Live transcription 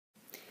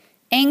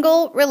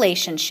Angle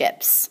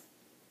relationships.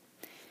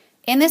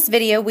 In this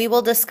video, we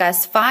will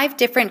discuss 5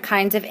 different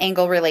kinds of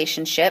angle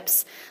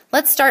relationships.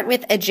 Let's start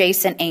with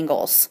adjacent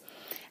angles.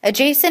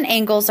 Adjacent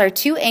angles are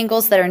 2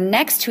 angles that are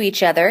next to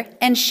each other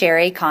and share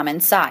a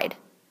common side.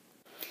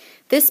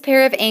 This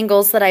pair of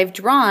angles that I've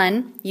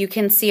drawn, you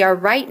can see are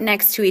right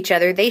next to each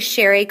other. They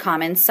share a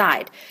common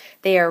side.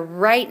 They are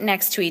right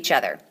next to each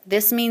other.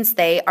 This means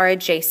they are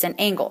adjacent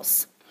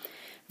angles.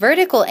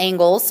 Vertical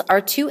angles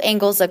are 2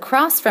 angles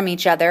across from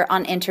each other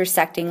on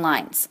intersecting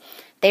lines.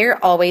 They are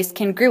always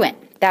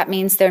congruent. That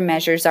means their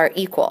measures are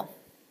equal.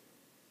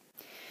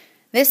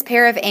 This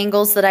pair of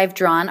angles that I've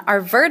drawn are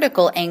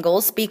vertical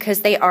angles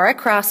because they are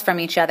across from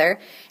each other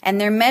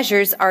and their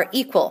measures are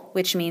equal,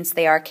 which means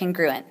they are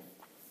congruent.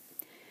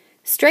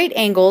 Straight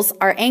angles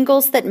are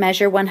angles that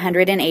measure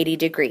 180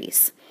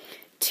 degrees.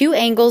 2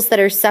 angles that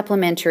are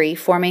supplementary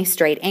form a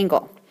straight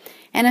angle.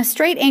 And a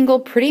straight angle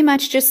pretty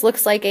much just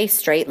looks like a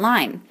straight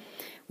line.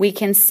 We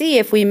can see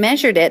if we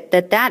measured it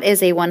that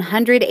is a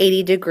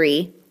 180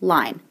 degree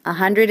line,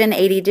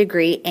 180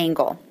 degree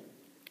angle.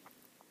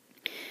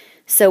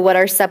 So what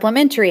are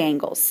supplementary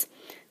angles?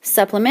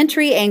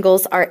 Supplementary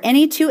angles are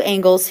any 2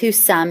 angles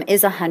whose sum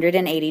is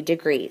 180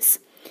 degrees.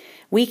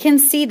 We can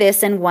see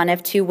this in one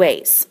of 2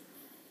 ways.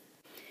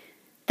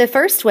 The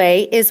first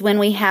way is when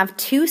we have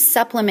 2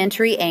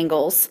 supplementary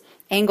angles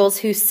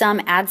whose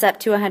sum adds up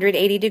to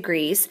 180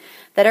 degrees,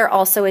 that are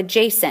also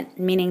adjacent,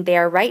 meaning they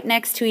are right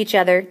next to each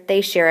other, they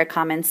share a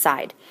common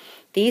side.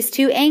 These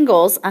 2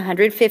 angles,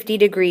 150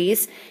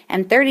 degrees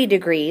and 30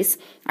 degrees,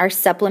 are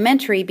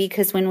supplementary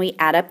because when we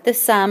add up the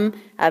sum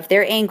of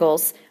their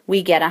angles,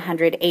 we get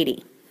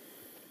 180.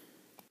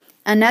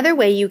 Another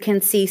way you can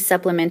see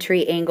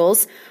supplementary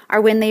angles are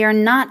when they are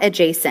not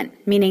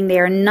adjacent, meaning they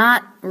are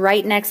not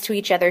right next to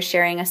each other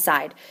sharing a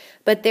side,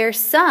 but their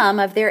sum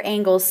of their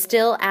angles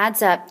still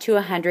adds up to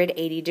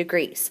 180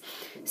 degrees.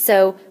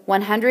 So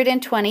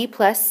 120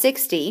 plus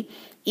 60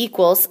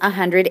 equals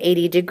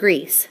 180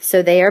 degrees.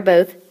 So they are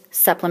both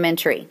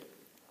supplementary.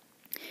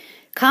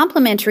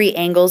 Complementary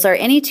angles are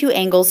any 2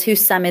 angles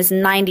whose sum is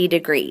 90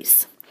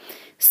 degrees.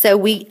 So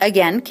we,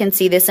 again, can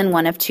see this in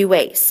one of 2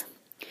 ways.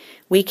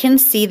 We can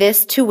see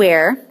this to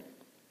where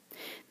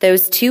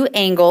those 2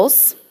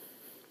 angles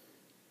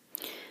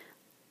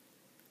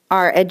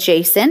are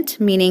adjacent,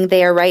 meaning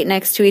they are right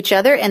next to each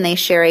other and they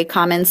share a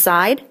common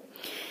side.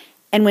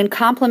 And when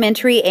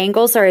complementary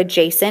angles are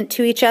adjacent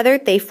to each other,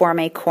 they form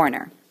a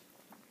corner.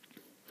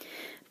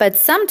 But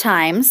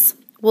sometimes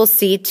we'll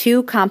see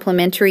 2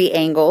 complementary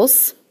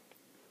angles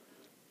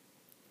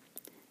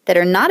that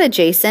are not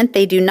adjacent.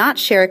 They do not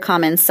share a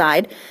common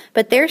side,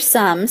 but their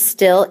sum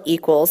still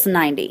equals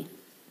 90.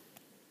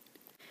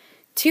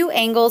 2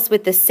 angles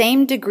with the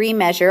same degree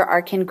measure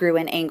are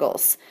congruent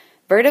angles.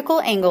 Vertical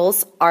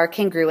angles are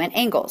congruent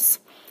angles.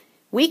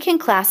 We can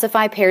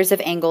classify pairs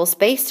of angles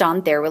based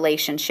on their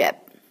relationship.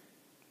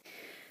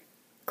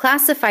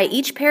 Classify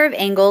each pair of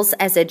angles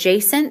as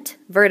adjacent,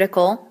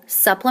 vertical,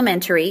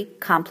 supplementary,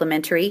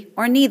 complementary,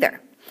 or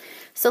neither.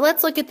 So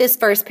let's look at this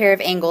first pair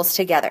of angles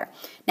together.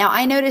 Now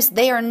I notice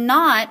they are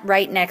not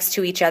right next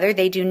to each other.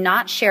 They do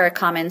not share a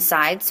common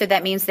side, so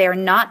that means they are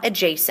not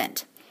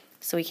adjacent.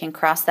 So we can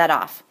cross that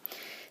off.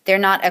 They're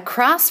not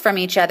across from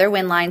each other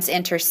when lines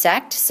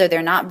intersect, so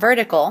they're not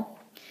vertical.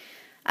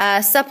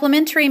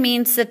 Supplementary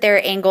means that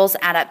their angles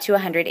add up to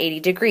 180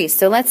 degrees.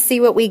 So let's see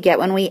what we get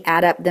when we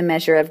add up the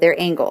measure of their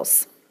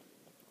angles.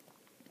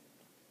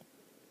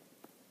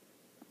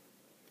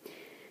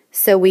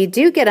 So we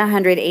do get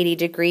 180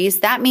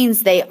 degrees. That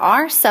means they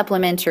are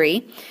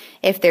supplementary.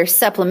 If they're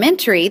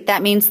supplementary,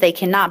 that means they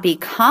cannot be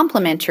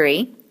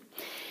complementary.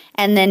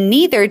 And then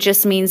neither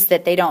just means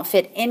that they don't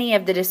fit any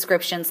of the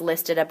descriptions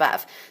listed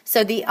above.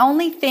 So the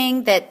only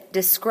thing that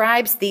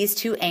describes these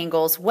 2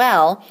 angles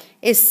well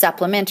is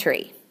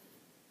supplementary.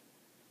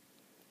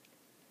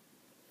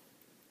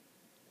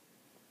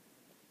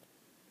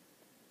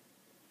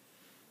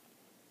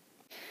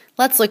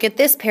 Let's look at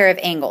this pair of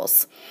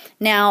angles.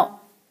 Now,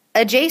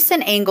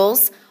 adjacent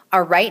angles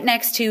are right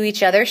next to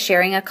each other,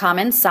 sharing a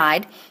common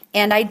side.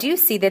 And I do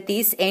see that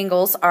these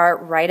angles are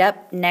right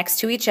up next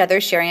to each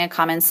other, sharing a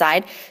common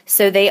side.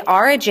 So they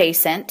are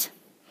adjacent.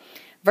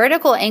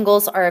 Vertical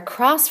angles are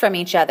across from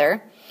each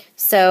other.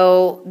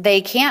 So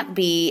they can't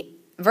be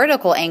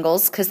vertical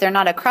angles because they're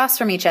not across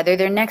from each other.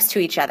 They're next to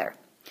each other.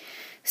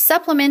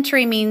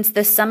 Supplementary means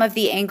the sum of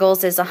the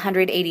angles is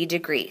 180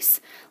 degrees.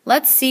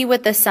 Let's see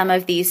what the sum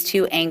of these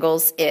 2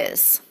 angles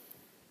is.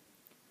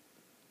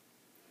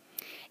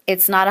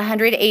 It's not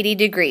 180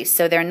 degrees,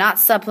 so they're not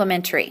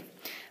supplementary.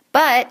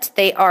 But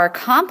they are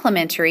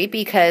complementary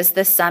because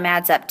the sum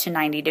adds up to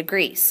 90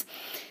 degrees.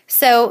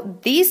 So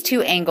these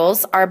 2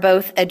 angles are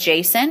both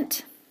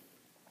adjacent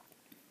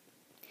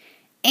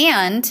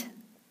and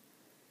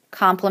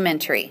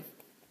complementary.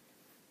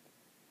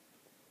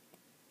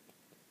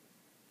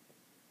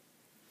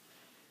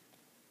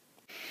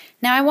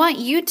 Now I want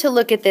you to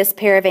look at this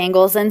pair of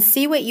angles and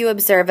see what you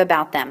observe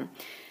about them.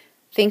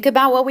 Think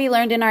about what we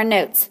learned in our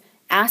notes.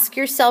 Ask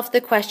yourself the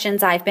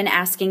questions I've been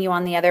asking you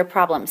on the other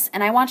problems,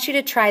 and I want you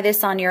to try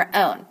this on your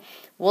own.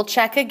 We'll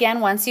check again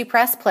once you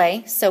press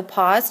play, so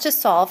pause to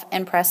solve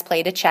and press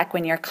play to check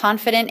when you're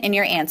confident in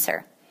your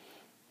answer.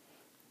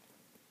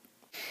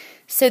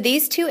 So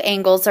these two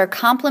angles are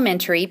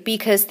complementary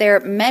because their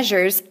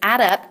measures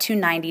add up to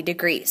 90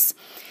 degrees.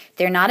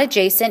 They're not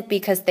adjacent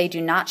because they do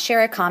not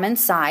share a common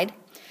side.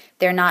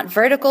 They're not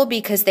vertical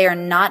because they are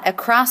not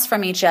across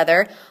from each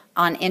other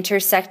on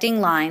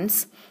intersecting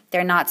lines.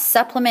 They're not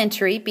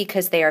supplementary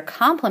because they are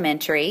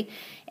complementary.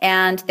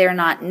 And they're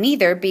not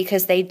neither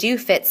because they do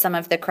fit some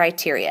of the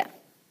criteria.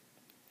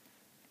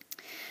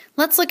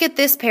 Let's look at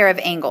this pair of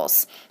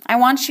angles. I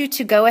want you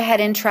to go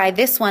ahead and try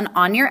this one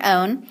on your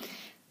own.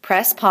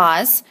 Press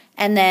pause,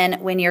 and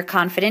then when you're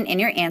confident in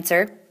your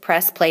answer,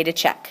 press play to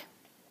check.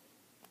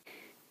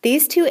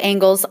 These two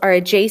angles are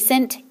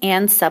adjacent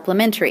and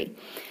supplementary.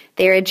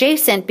 They are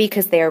adjacent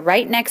because they are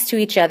right next to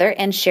each other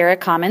and share a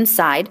common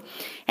side,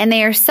 and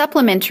they are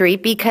supplementary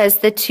because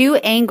the two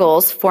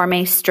angles form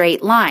a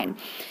straight line.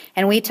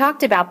 And we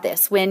talked about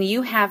this. When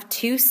you have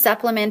two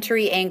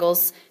supplementary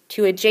angles,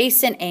 two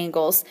adjacent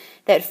angles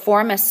that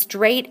form a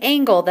straight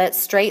angle, that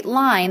straight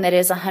line that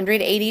is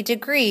 180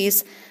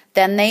 degrees,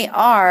 then they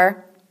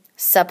are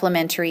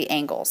supplementary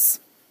angles.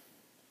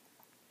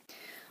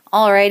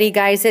 Alrighty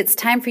guys, it's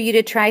time for you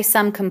to try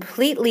some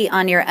completely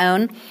on your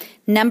own.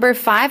 Number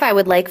 5 I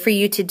would like for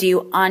you to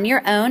do on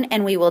your own,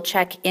 and we will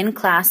check in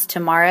class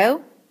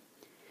tomorrow.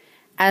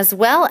 As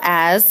well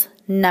as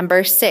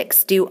number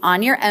 6, do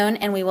on your own,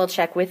 and we will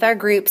check with our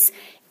groups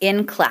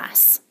in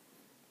class.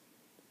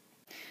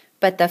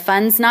 But the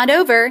fun's not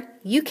over.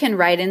 You can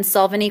write and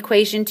solve an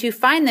equation to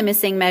find the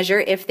missing measure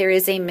if there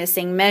is a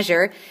missing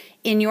measure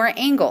in your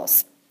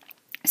angles.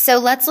 So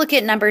let's look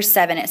at number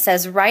 7. It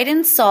says write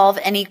and solve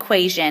an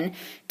equation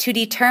to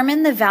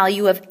determine the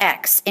value of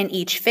x in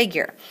each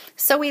figure.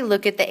 So we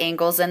look at the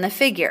angles in the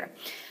figure.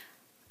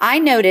 I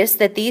notice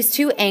that these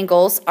two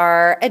angles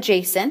are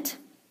adjacent.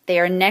 They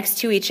are next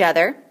to each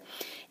other,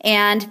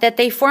 and that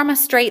they form a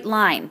straight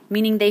line,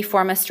 meaning they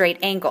form a straight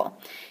angle.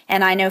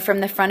 And I know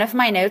from the front of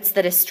my notes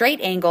that a straight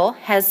angle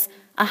has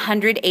a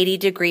 180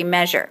 degree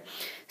measure.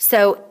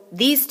 So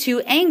these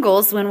two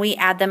angles, when we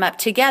add them up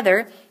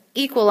together,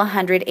 equal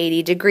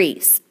 180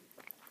 degrees.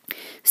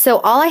 So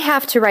all I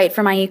have to write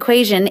for my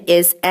equation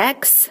is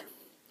x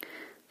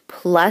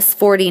plus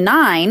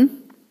 49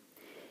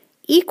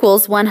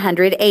 equals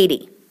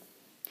 180.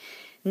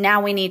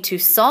 Now we need to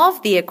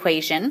solve the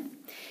equation,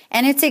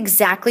 and it's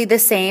exactly the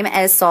same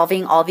as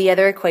solving all the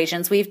other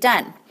equations we've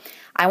done.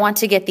 I want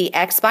to get the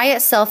x by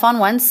itself on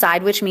one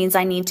side, which means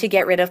I need to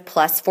get rid of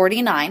plus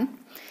 49.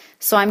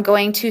 So I'm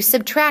going to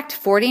subtract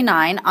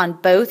 49 on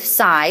both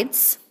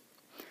sides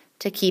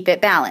to keep it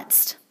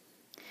balanced.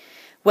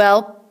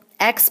 Well,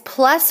 x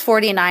plus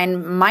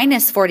 49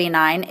 minus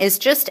 49 is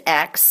just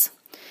x.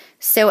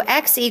 So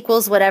x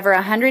equals whatever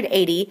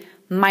 180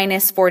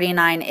 minus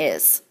 49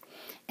 is.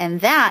 And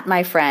that,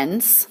 my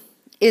friends,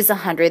 is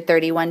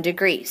 131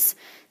 degrees.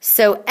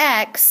 So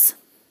x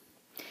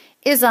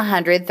is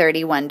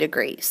 131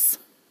 degrees.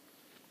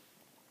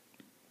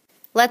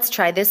 Let's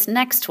try this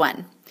next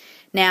one.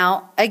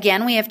 Now,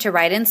 again, we have to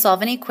write and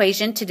solve an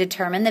equation to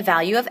determine the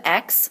value of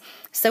x,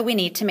 so we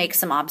need to make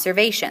some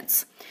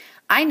observations.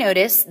 I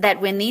notice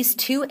that when these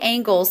two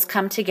angles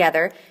come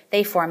together,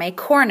 they form a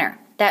corner.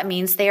 That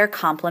means they are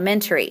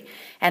complementary,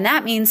 and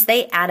that means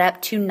they add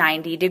up to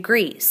 90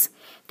 degrees.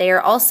 They are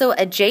also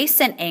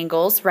adjacent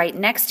angles right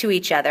next to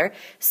each other,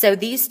 so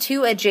these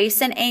two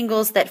adjacent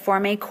angles that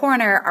form a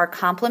corner are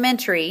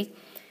complementary,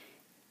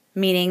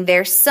 meaning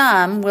their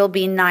sum will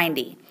be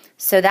 90.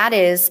 So that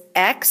is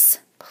x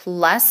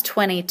plus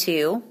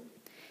 22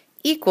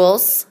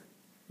 equals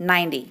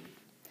 90.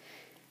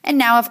 And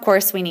now, of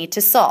course, we need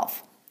to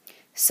solve.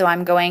 So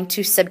I'm going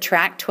to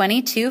subtract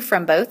 22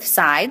 from both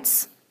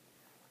sides.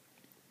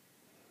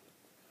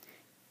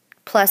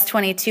 Plus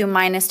 22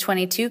 minus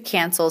 22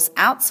 cancels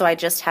out, so I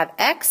just have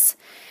x.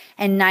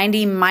 And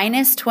 90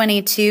 minus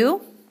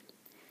 22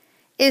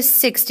 is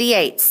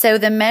 68. So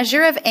the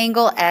measure of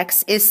angle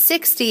x is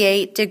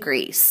 68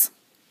 degrees.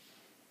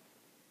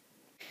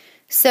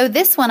 So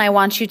this one I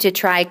want you to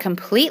try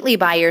completely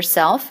by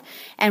yourself,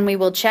 and we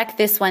will check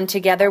this one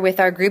together with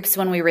our groups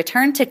when we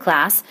return to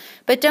class.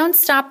 But don't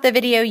stop the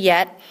video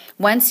yet.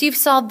 Once you've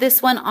solved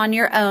this one on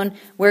your own,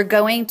 we're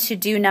going to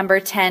do number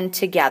 10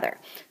 together.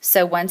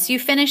 So once you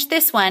finish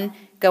this one,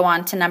 go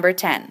on to number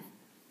 10.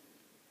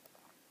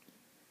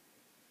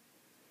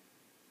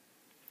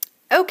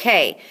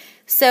 Okay,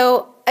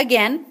 so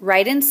again,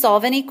 write and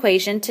solve an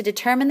equation to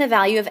determine the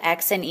value of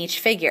x in each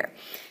figure.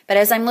 But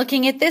as I'm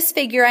looking at this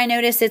figure, I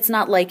notice it's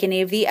not like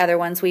any of the other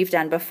ones we've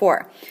done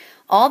before.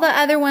 All the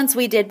other ones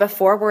we did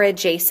before were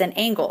adjacent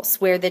angles,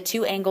 where the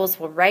two angles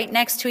were right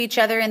next to each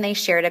other and they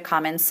shared a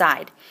common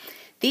side.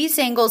 These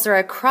angles are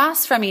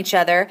across from each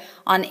other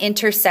on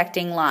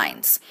intersecting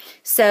lines.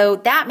 So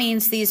that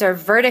means these are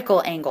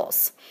vertical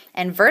angles.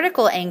 And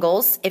vertical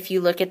angles, if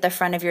you look at the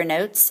front of your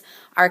notes,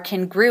 are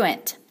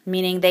congruent,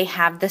 meaning they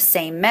have the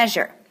same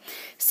measure.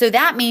 So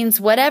that means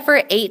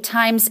whatever 8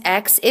 times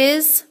x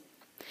is,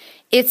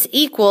 it's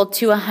equal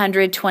to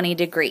 120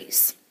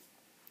 degrees.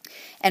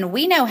 And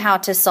we know how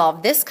to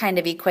solve this kind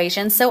of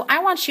equation, so I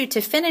want you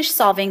to finish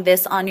solving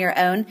this on your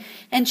own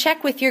and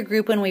check with your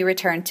group when we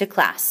return to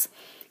class.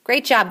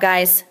 Great job,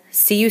 guys.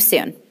 See you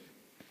soon.